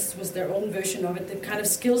required, this was their own version of it, the kind of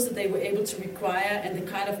skills that they were able to require and the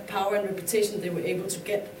kind of power and reputation they were able to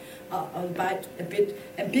get, albeit a bit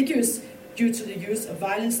ambiguous due to the use of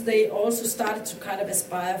violence, they also started to kind of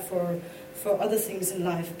aspire for other things in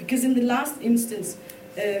life. Because in the last instance,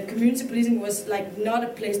 community policing was like not a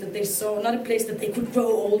place that they saw, not a place that they could grow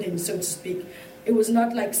old in, so to speak. It was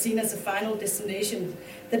not like seen as a final destination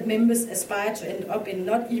that members aspire to end up in,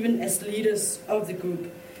 not even as leaders of the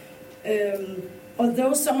group.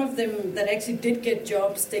 Although some of them that actually did get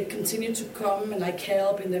jobs, they continued to come and like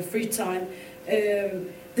help in their free time.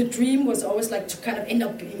 the dream was always like to kind of end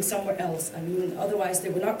up being somewhere else. I mean, otherwise they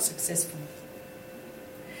were not successful.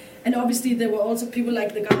 And obviously there were also people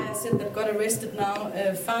like the guy I said that got arrested now,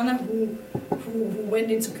 Fana, who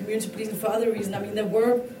went into community policing for other reasons. I mean, there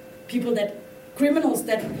were criminals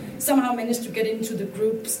that somehow managed to get into the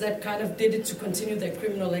groups that kind of did it to continue their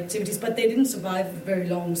criminal activities, but they didn't survive very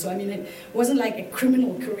long. So I mean, it wasn't like a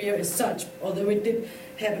criminal career as such, although it did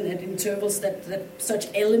happen at intervals that such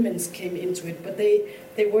elements came into it, but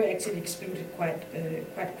they were actually excluded quite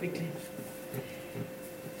quickly.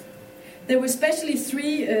 There were especially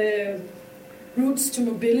three routes to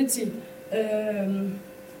mobility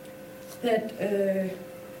that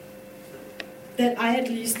I at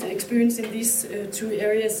least experienced in these two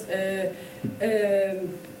areas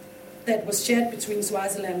that was shared between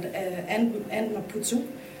Swaziland and Maputo.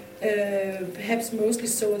 Perhaps mostly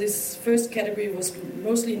so. This first category was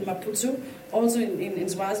mostly in Maputo, also in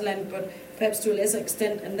Swaziland, but perhaps to a lesser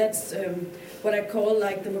extent, and that's what I call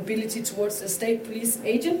like the mobility towards a state police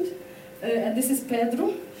agent. And this is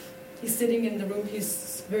Pedro. He's sitting in the room.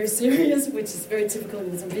 He's very serious, which is very typical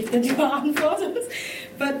in Mozambique that you are on photos.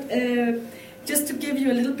 But just to give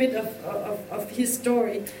you a little bit of his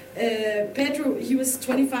story, Pedro, he was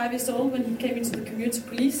 25 years old when he came into the community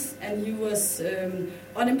police, and he was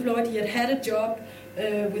unemployed. He had a job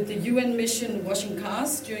with the UN mission washing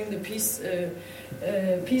cars during the peace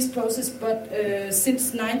process, but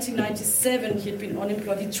since 1997 he had been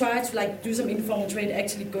unemployed. He tried to like do some informal trade,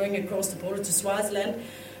 actually going across the border to Swaziland,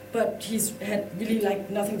 but he's had really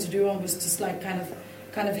like nothing to do and was just like kind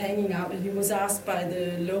of hanging out. And he was asked by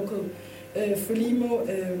the local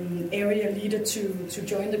Frelimo area leader to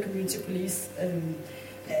join the community police,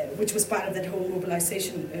 which was part of that whole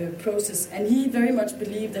mobilization process. And he very much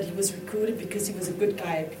believed that he was recruited because he was a good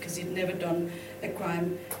guy, because he'd never done a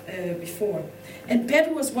crime before. And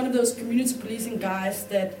Pedro was one of those community policing guys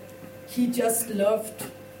that he just loved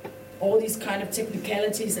all these kind of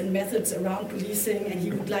technicalities and methods around policing, and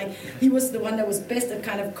he was the one that was best at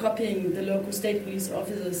kind of copying the local state police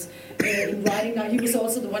officers in writing. Now, he was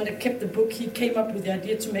also the one that kept the book. He came up with the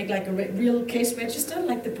idea to make like a real case register,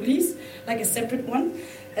 like the police, like a separate one.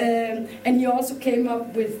 And he also came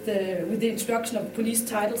up with the introduction of police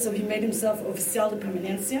titles, so he made himself Oficial de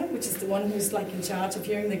Permanencia, which is the one who's like in charge of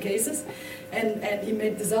hearing the cases, and he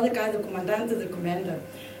made this other guy, the Comandante, the commander.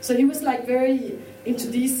 So he was like very into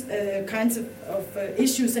these kinds of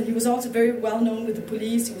issues, and he was also very well known with the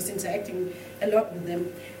police. He was interacting a lot with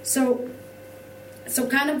them. So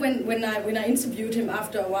kind of when I interviewed him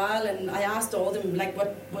after a while, and I asked all of them like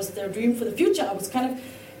what was their dream for the future, I was kind of,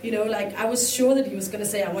 like I was sure that he was going to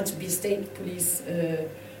say I want to be a state police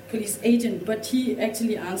agent, but he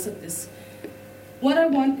actually answered this. What I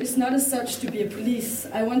want is not as such to be a police.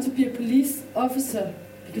 I want to be a police officer,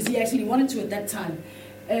 because he actually wanted to at that time.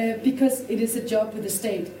 Because it is a job with the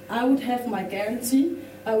state. I would have my guarantee,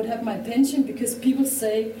 I would have my pension, because people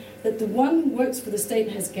say that the one who works for the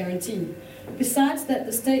state has guarantee. Besides that,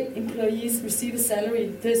 the state employees receive a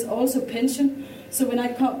salary, there's also pension, so when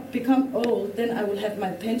I become old, then I will have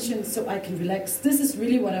my pension so I can relax. This is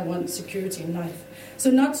really what I want, security in life.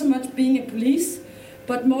 So not so much being a police,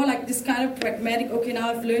 but more like this kind of pragmatic, okay,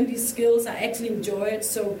 now I've learned these skills, I actually enjoy it,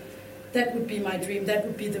 so that would be my dream, that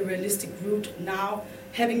would be the realistic route now,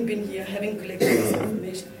 having been here, having collected this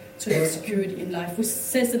information, to have security in life, which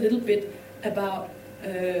says a little bit about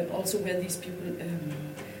also where these people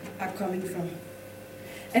are coming from.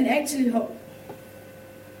 And actually,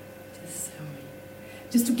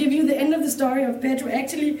 just to give you the end of the story of Pedro,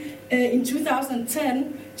 actually in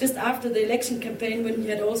 2010, just after the election campaign, when he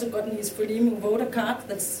had also gotten his Frelimo voter card,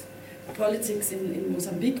 that's politics in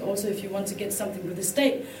Mozambique, also if you want to get something with the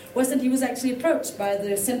state, was that he was actually approached by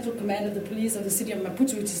the central command of the police of the city of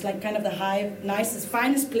Maputo, which is like kind of the nicest,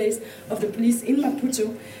 finest place of the police in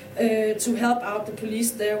Maputo, to help out the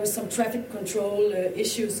police there with some traffic control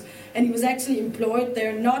issues. And he was actually employed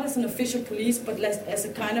there, not as an official police, but as a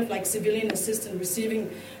kind of like civilian assistant,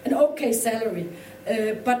 receiving an okay salary,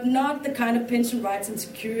 but not the kind of pension rights and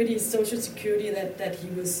security, social security that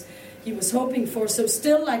he was hoping for. So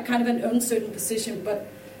still like kind of an uncertain position, but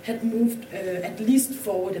had moved at least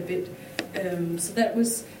forward a bit. So that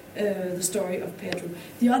was the story of Pedro.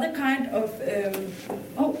 The other kind of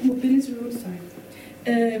mobility route,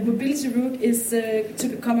 mobility route is to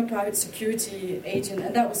become a private security agent,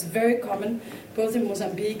 and that was very common both in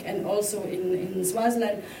Mozambique and also in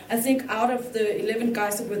Swaziland. I think out of the 11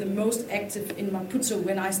 guys that were the most active in Maputo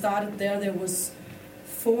when I started there was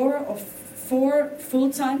four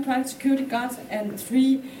full-time private security guards and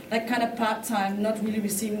 3 like kind of part-time, not really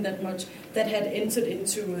receiving that much, that had entered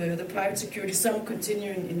into the private security, some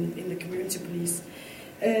continuing in the community police.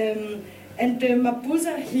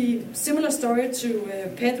 Mapusa, similar story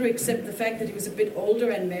to Pedro, except the fact that he was a bit older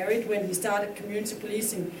and married when he started community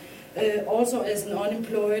policing. Also as an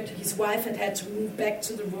unemployed, his wife had to move back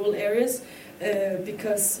to the rural areas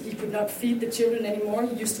because he could not feed the children anymore.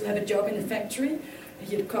 He used to have a job in a factory.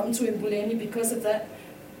 He had come to Mbuleni because of that,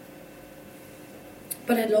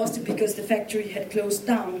 but had lost it because the factory had closed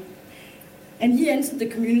down. And he entered the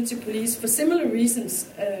community police for similar reasons,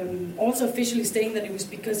 also officially saying that it was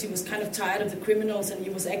because he was kind of tired of the criminals, and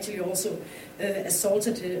he was actually also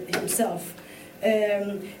assaulted himself.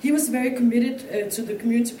 He was very committed to the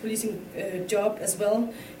community policing job as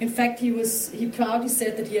well. In fact, he proudly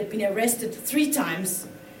said that he had been arrested 3 times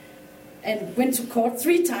and went to court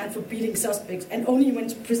 3 times for beating suspects, and only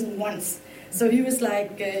went to prison once. So he was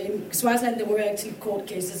like, in Swaziland there were actually court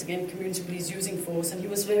cases against community police using force, and he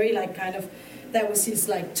was very like kind of, that was his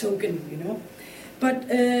like token, you know. But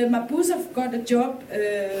Mapusa got a job,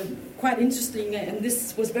 quite interesting, and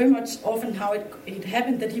this was very much often how it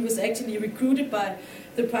happened, that he was actually recruited by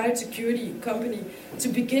the private security company to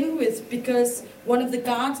begin with, because one of the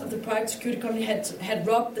guards of the private security company had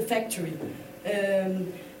robbed the factory.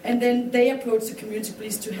 And then they approached the community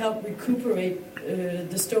police to help recuperate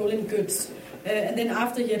the stolen goods. And then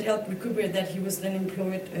after he had helped recuperate that, he was then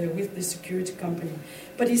employed with the security company.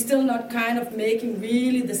 But he's still not kind of making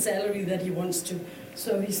really the salary that he wants to.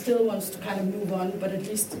 So he still wants to kind of move on, but at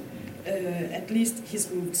least he's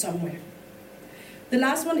moved somewhere. The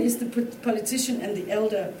last one is the politician and the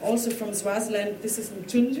elder, also from Swaziland. This is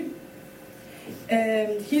Mthunzi.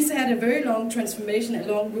 He's had a very long transformation, a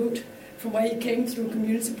long route from where he came through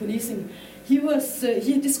community policing.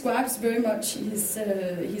 He describes very much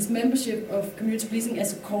his membership of community policing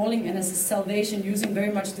as a calling and as a salvation, using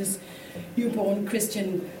very much this newborn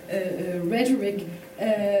Christian rhetoric.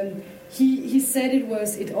 He said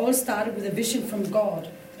it all started with a vision from God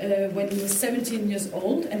when he was 17 years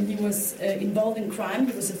old, and he was involved in crime.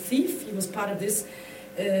 He was a thief. He was part of this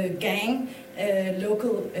gang,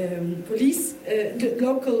 local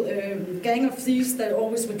gang of thieves that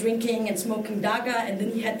always were drinking and smoking daga, and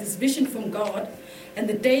then he had this vision from God, and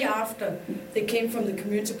the day after they came from the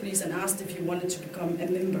community police and asked if he wanted to become a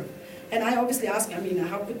member. And I obviously asked,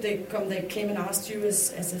 how could they come? They came and asked you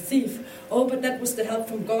as a thief. Oh, but that was the help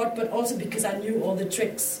from God, but also because I knew all the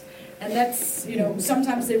tricks. And that's,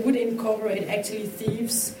 sometimes they would incorporate actually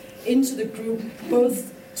thieves into the group,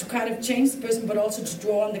 both to kind of change the person, but also to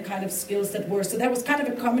draw on the kind of skills that were. So that was kind of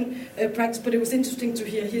a common practice, but it was interesting to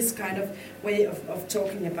hear his kind of way of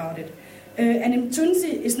talking about it. And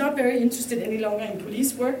Mthunzi is not very interested any longer in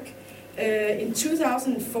police work. In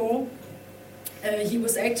 2004, he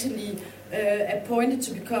was actually appointed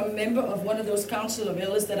to become a member of one of those council of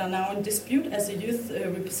elders that are now in dispute as a youth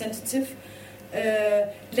representative.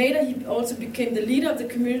 Later he also became the leader of the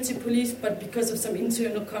community police, but because of some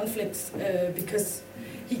internal conflicts, because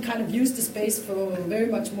he kind of used the space for very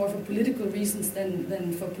much more for political reasons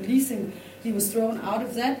than for policing, he was thrown out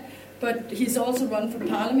of that. But he's also run for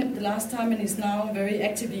parliament the last time, and is now very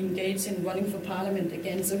actively engaged in running for parliament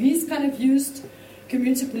again. So he's kind of used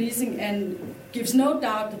community policing, and gives no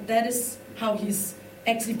doubt that is how he's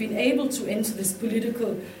actually been able to enter this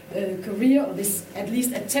political career, or this at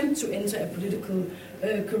least attempt to enter a political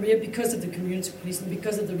career, because of the community policing,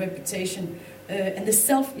 because of the reputation and the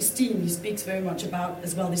self-esteem he speaks very much about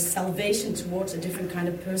as well, this salvation towards a different kind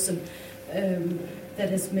of person that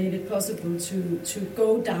has made it possible to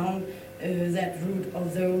go down that route,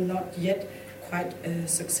 although not yet quite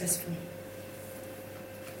successful.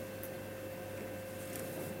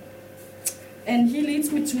 And he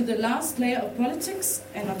leads me to the last layer of politics,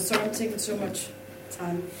 and I'm sorry I'm taking so much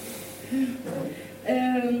time.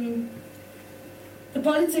 The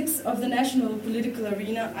politics of the national political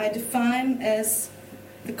arena I define as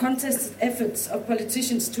the contested efforts of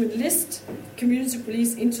politicians to enlist community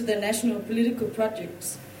police into their national political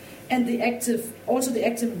projects, and the active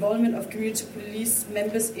involvement of community police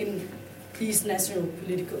members in these national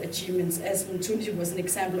political achievements, as Mthunzi was an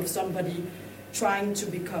example of somebody trying to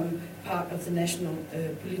become part of the national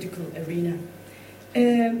political arena.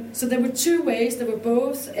 So there were 2 ways. There were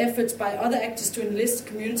both efforts by other actors to enlist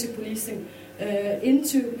community policing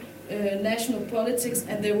into national politics,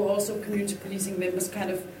 and there were also community policing members kind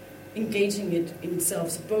of engaging it in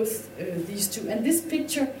itself. So both these 2. And this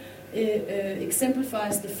picture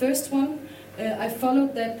exemplifies the first one, I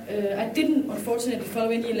followed that. I didn't, unfortunately,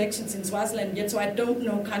 follow any elections in Swaziland yet, so I don't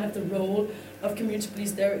know kind of the role of community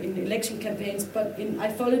police there in election campaigns. But I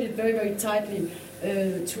followed it very, very tightly,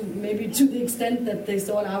 to the extent that they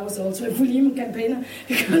thought I was also a Frelimo campaigner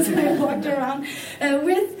because I walked around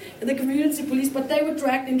with the community police. But they were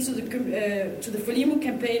dragged into the Frelimo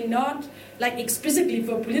campaign, not like explicitly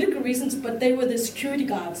for political reasons, but they were the security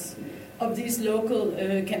guards of these local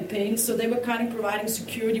campaigns. So they were kind of providing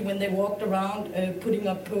security when they walked around, putting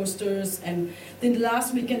up posters. And then the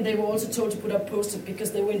last weekend they were also told to put up posters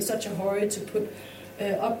because they were in such a hurry to put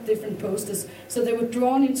up different posters. So they were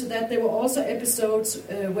drawn into that. There were also episodes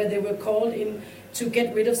where they were called in to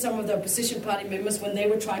get rid of some of the opposition party members when they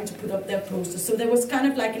were trying to put up their posters. So there was kind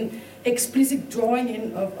of like an explicit drawing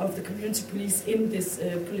in of the community police in this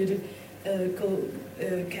political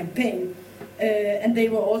campaign. And they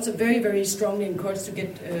were also very, very strongly encouraged to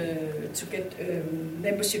get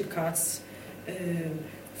membership cards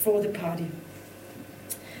for the party.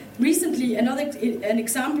 Recently, an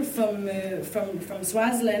example from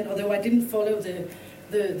Swaziland, although I didn't follow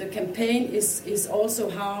the campaign, is also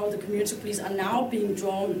how the community police are now being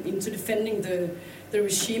drawn into defending the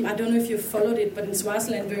regime. I don't know if you've followed it, but in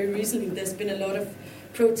Swaziland very recently there's been a lot of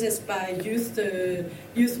protests by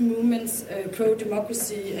youth movements,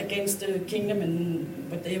 pro-democracy against the kingdom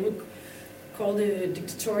and what they would call the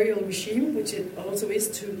dictatorial regime, which it also is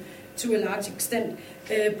to a large extent.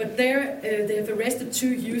 But there they have arrested 2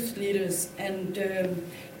 youth leaders, and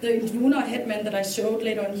the Induna headman that I showed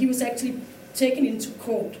later on, he was actually taken into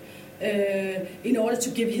court in order to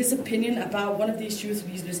give his opinion about one of these youth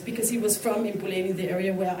leaders, because he was from Impuleni, the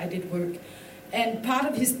area where I did work. And part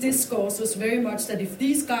of his discourse was very much that if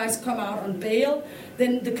these guys come out on bail,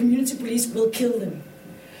 then the community police will kill them.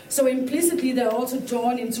 So implicitly they're also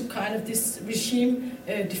drawn into kind of this regime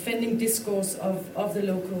defending discourse of the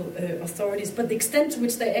local authorities. But the extent to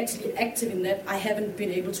which they're actually active in that, I haven't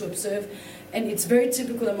been able to observe. And it's very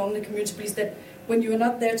typical among the community police that when you're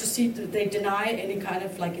not there to see it, they deny any kind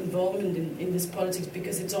of like involvement in this politics,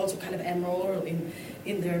 because it's also kind of amoral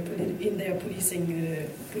in their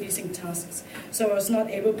policing tasks. So I was not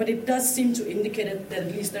able, but it does seem to indicate that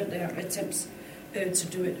at least that there are attempts to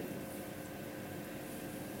do it.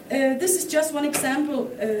 This is just one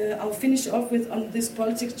example I'll finish off with on this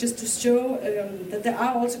politics, just to show that there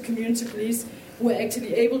are also community police who are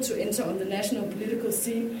actually able to enter on the national political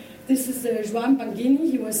scene. This is João Bangini.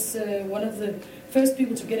 He was one of the first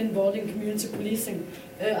people to get involved in community policing.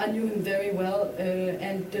 I knew him very well,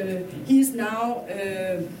 and he is now,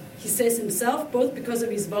 he says himself, both because of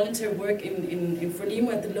his volunteer work in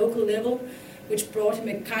Frelimo at the local level, which brought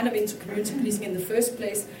him kind of into community policing in the first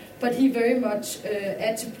place, but he very much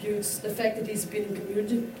attributes the fact that he's been in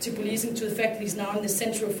community policing to the fact that he's now in the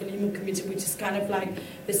Central Frelimo Committee, which is kind of like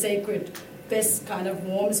the sacred, best kind of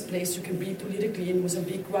warmest place you can be politically in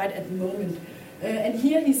Mozambique right at the moment. And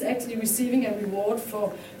here he's actually receiving a reward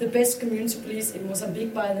for the best community police in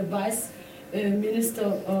Mozambique by the Vice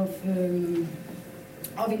Minister of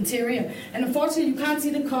Interior. And unfortunately you can't see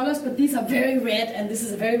the colors, but these are very red, and this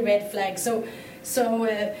is a very red flag. So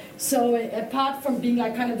apart from being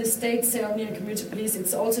like kind of the state ceremony and community police,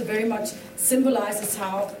 it's also very much symbolizes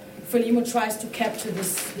how Frelimo tries to capture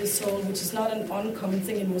this whole, which is not an uncommon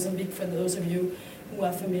thing in Mozambique for those of you who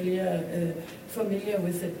are familiar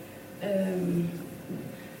with it.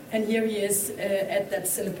 And here he is at that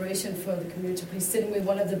celebration for the community police, sitting with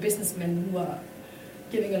one of the businessmen who are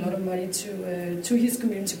giving a lot of money to his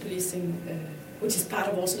community policing, which is part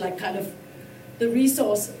of also like kind of the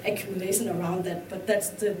resource accumulation around that. But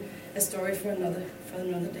that's a story for another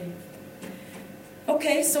day.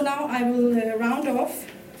 Okay, so now I will round off.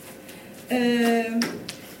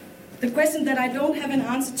 The question that I don't have an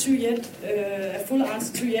answer to yet, a full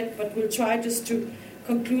answer to yet, but we'll try just to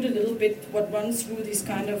conclude a little bit what runs through these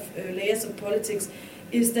kind of layers of politics,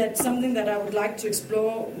 is that something that I would like to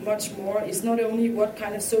explore much more is not only what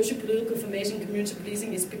kind of socio-political formation community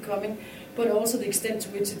policing is becoming, but also the extent to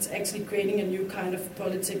which it's actually creating a new kind of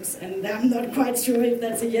politics. And I'm not quite sure if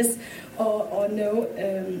that's a yes or no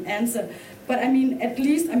answer. But I mean, at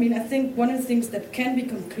least, I think one of the things that can be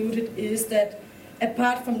concluded is that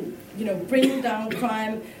apart from, bringing down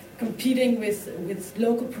crime, competing with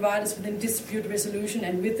local providers within dispute resolution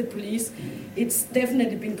and with the police, it's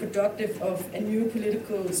definitely been productive of a new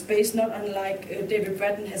political space, not unlike David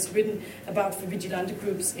Bratton has written about for vigilante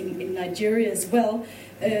groups in Nigeria as well,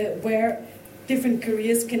 where different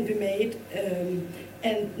careers can be made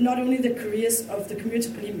and not only the careers of the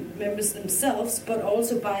community members themselves, but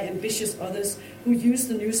also by ambitious others who use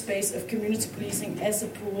the new space of community policing as a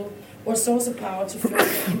pool or source of power to further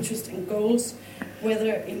their interest and goals,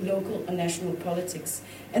 whether in local or national politics.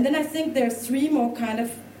 And then I think there are three more kind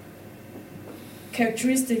of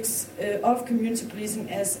characteristics of community policing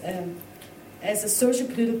as a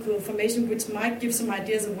socio-political formation, which might give some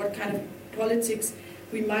ideas of what kind of politics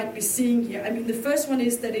we might be seeing here. I mean, the first one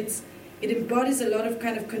is that it embodies a lot of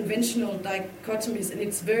kind of conventional dichotomies, and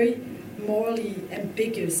it's very morally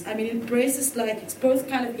ambiguous. I mean, it embraces it's both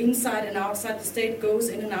kind of inside and outside the state, goes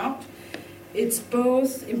in and out. It's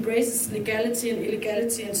both embraces legality and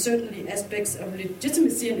illegality, and certainly aspects of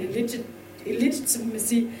legitimacy and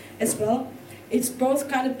illegitimacy as well. It's both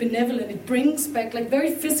kind of benevolent. It brings back,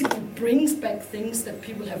 very physically brings back things that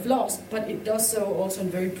people have lost, but it does so also in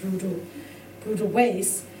very brutal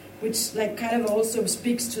ways, which kind of also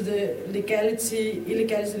speaks to the legality,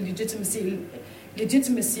 illegality,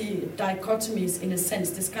 legitimacy dichotomies in a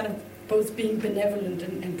sense. This kind of both being benevolent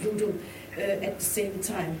and brutal at the same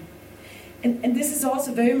time. And this is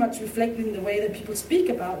also very much reflected in the way that people speak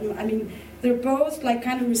about them. I mean, they're both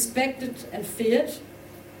kind of respected and feared,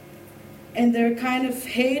 and they're kind of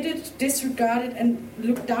hated, disregarded, and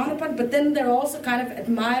looked down upon, but then they're also kind of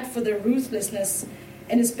admired for their ruthlessness,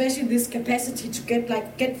 and especially this capacity to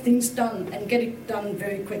get things done, and get it done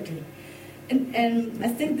very quickly. And I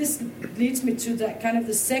think this leads me to that kind of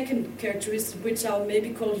the second characteristic, which I'll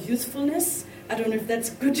maybe call youthfulness. I don't know if that's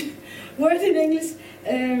a good word in English.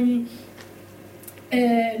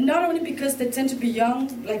 Not only because they tend to be young,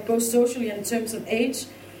 both socially and in terms of age,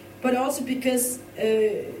 but also because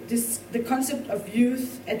the concept of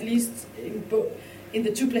youth, at least in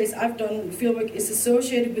the two places I've done fieldwork, is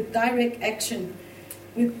associated with direct action,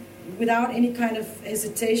 without any kind of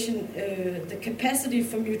hesitation, the capacity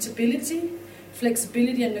for mutability,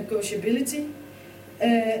 flexibility, and negotiability.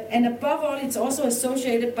 And above all, it's also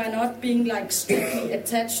associated by not being strictly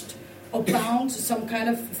attached or bound to some kind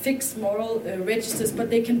of fixed moral registers, but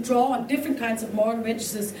they can draw on different kinds of moral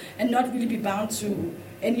registers and not really be bound to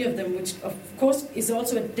any of them, which of course is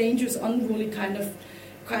also a dangerous, unruly kind of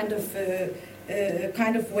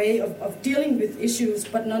way of dealing with issues,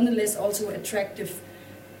 but nonetheless also attractive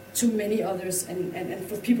to many others, and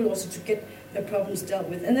for people also to get their problems dealt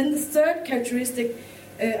with. And then the third characteristic,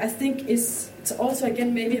 I think it's also,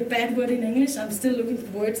 again, maybe a bad word in English, I'm still looking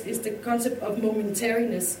for words, is the concept of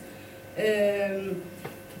momentariness.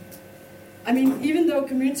 I mean, even though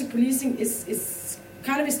community policing is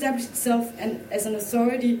kind of established itself as an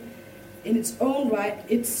authority in its own right,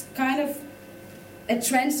 it's kind of a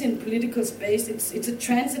transient political space. It's a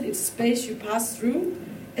transit, it's a space you pass through,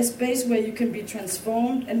 a space where you can be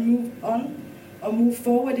transformed and move on or move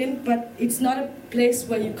forward in, but it's not a place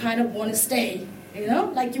where you kind of want to stay, you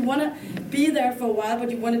know? You want to be there for a while, but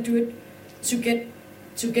you want to do it to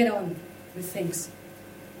get on with things.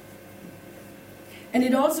 And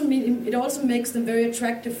it also makes them very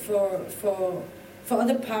attractive for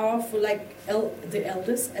other powerful, the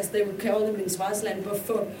elders, as they would call them in Swaziland, but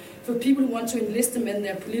for people who want to enlist them in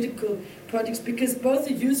their political projects, because both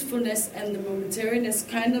the usefulness and the momentariness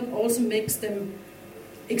kind of also makes them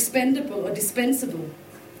expendable or dispensable,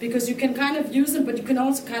 because you can kind of use them, but you can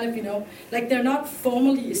also kind of, they're not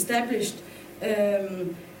formally established.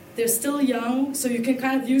 They're still young, so you can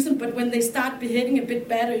kind of use them, but when they start behaving a bit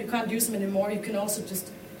better, you can't use them anymore. You can also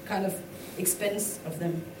just kind of expense of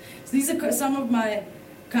them. So these are some of my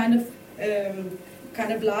kind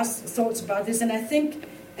of last thoughts about this, and I think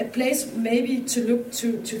a place maybe to look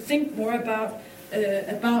to think more about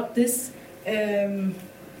this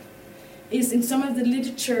is in some of the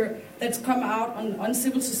literature that's come out on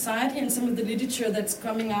civil society, and some of the literature that's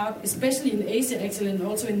coming out, especially in Asia actually, and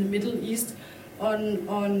also in the Middle East,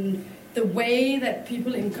 on the way that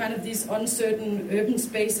people in kind of these uncertain urban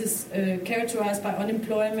spaces characterized by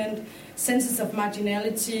unemployment, senses of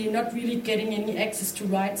marginality, not really getting any access to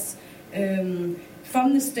rights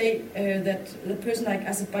from the state that the person like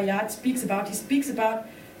Asif Bayat speaks about. He speaks about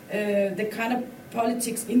the kind of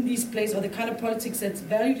politics in these places, or the kind of politics that's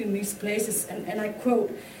valued in these places, and I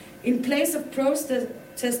quote, "In place of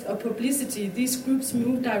protest or publicity, these groups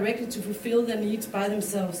move directly to fulfill their needs by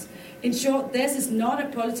themselves. In short, theirs is not a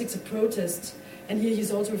politics of protest," and here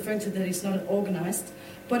he's also referring to that it's not organized,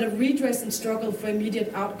 "but a redress and struggle for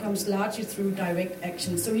immediate outcomes largely through direct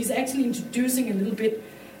action." So he's actually introducing a little bit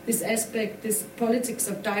this aspect, this politics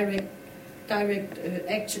of direct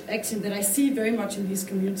action that I see very much in these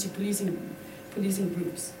community policing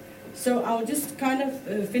groups. So I'll just kind of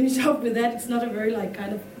finish up with that. It's not a very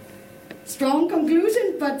kind of strong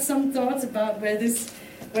conclusion, but some thoughts about where this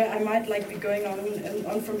where I might be going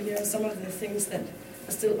on from here, and some of the things that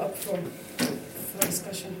are still up for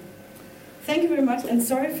discussion. Thank you very much, and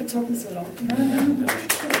sorry for talking so long.